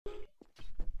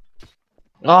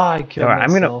Oh, I killed Alright,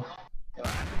 myself.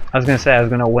 I was gonna say I was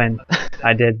gonna win.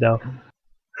 I did though.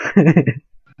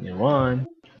 You won.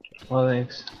 Well,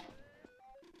 thanks.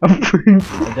 I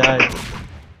I died.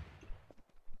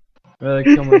 I'd rather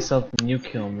kill myself than you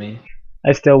kill me.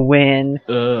 still win.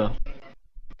 Ugh.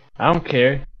 I don't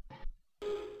care.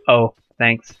 Oh,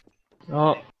 thanks.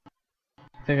 Oh,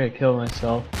 I think I killed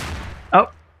myself. Oh.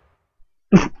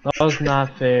 That was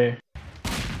not fair.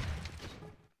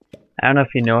 I don't know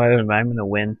if you know it, but I'm gonna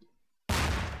win.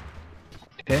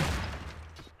 Okay.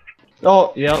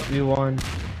 Oh, yep, you won.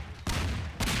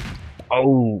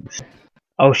 Oh.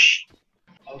 Oh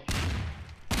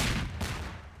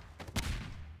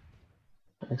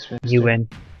Thanks, You mister. win.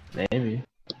 Maybe.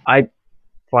 I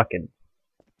fucking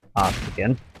lost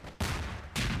again.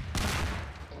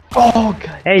 Oh,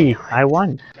 god. Hey, I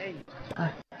won.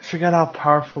 I forgot how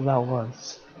powerful that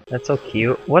was. That's so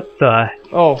cute. What the?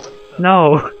 Oh,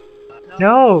 No.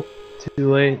 No.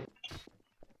 too late.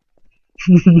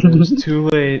 It was too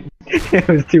late. It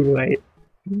was too late.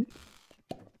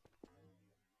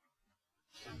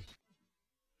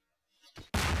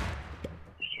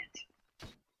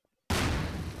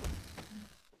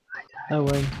 I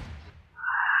win.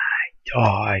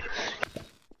 God.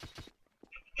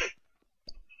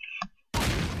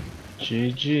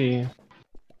 GG.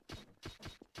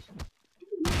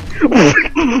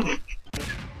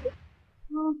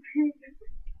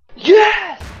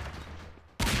 Yes!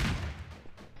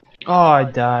 Oh, I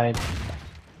died.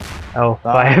 Oh,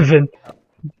 Bye. I haven't.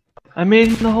 I made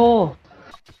it in the hole.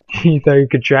 You thought you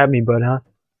could trap me, bud, huh?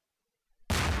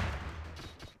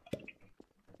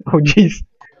 Oh, jeez.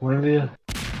 One of you.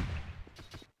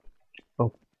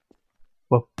 Oh.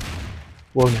 Whoa.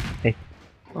 Whoa. Hey.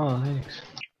 Oh, thanks.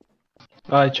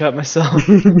 Oh, I trapped myself.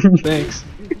 Thanks.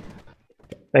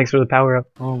 Thanks for the power up.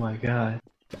 Oh my god.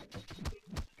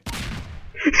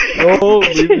 Oh,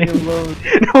 leave me alone.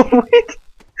 No, wait.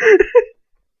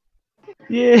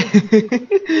 Yeah.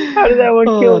 How did that one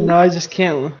kill me? No, I just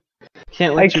can't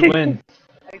let you win.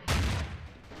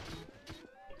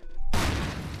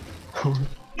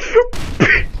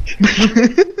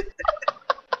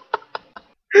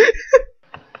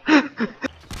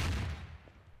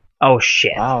 Oh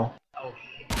shit. Wow.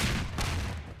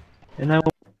 And I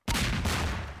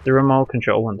The remote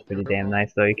control one's pretty damn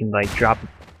nice though. You can like drop.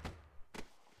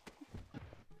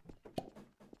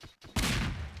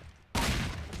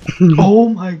 oh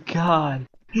my god.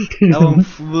 That one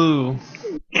flew.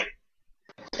 I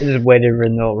just waited for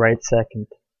the right second.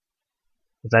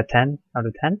 Was that 10 out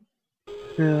of 10?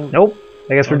 Yeah. Nope.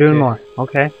 I guess we're doing more.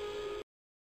 Okay.